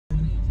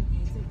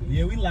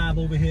Yeah, we live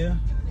over here.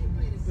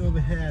 We over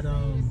here at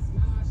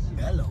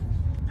Bello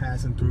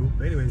passing through.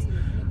 But anyways,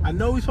 I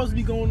know we're supposed to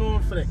be going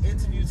on for the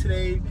interview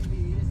today.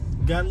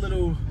 Got a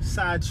little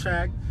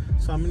sidetracked,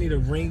 so I'm gonna need a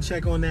rain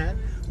check on that.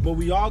 But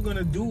we are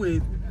gonna do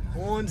it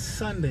on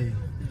Sunday.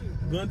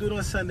 We're gonna do it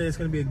on Sunday. It's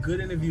gonna be a good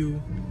interview.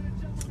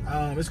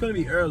 It's gonna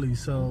be early,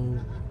 so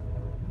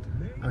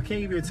I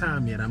can't give you a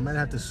time yet. I might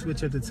have to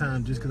switch up the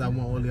time just because I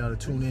want all of y'all to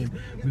tune in.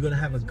 We're gonna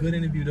have a good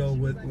interview though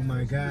with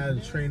my guy,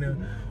 the trainer,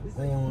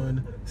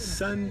 on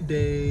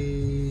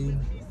Sunday.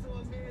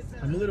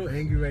 I'm a little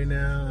angry right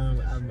now.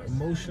 I'm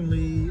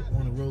emotionally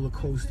on a roller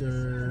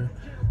coaster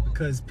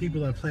because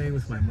people are playing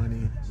with my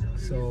money.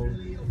 So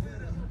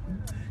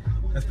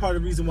that's part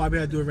of the reason why we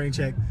had to do a rain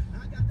check.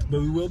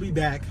 But we will be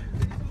back.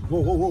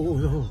 Whoa, whoa, whoa,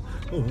 whoa,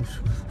 whoa.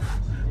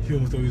 You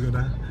almost thought he was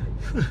gonna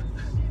die.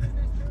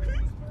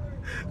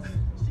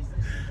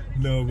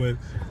 No, but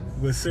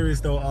we're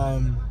serious though.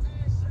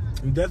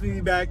 We'll definitely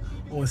be back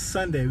on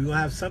Sunday. We're gonna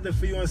have something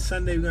for you on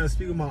Sunday. We're gonna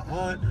speak with my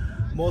aunt.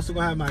 I'm also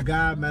gonna have my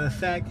guy. Matter of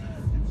fact,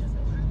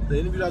 the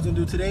interview that I was gonna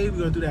do today, we're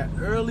gonna do that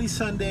early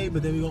Sunday,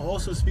 but then we're gonna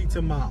also speak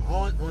to my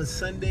aunt on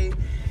Sunday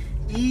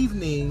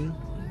evening,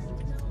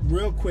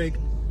 real quick,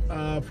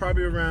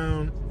 probably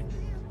around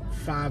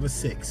 5 or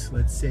 6,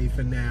 let's say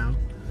for now.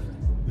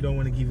 We don't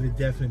want to give you the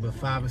definite, but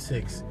 5 or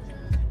 6.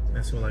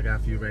 That's all I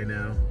got for you right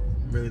now.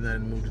 Really not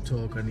in the mood to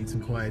talk. I need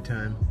some quiet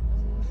time.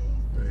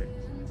 All right.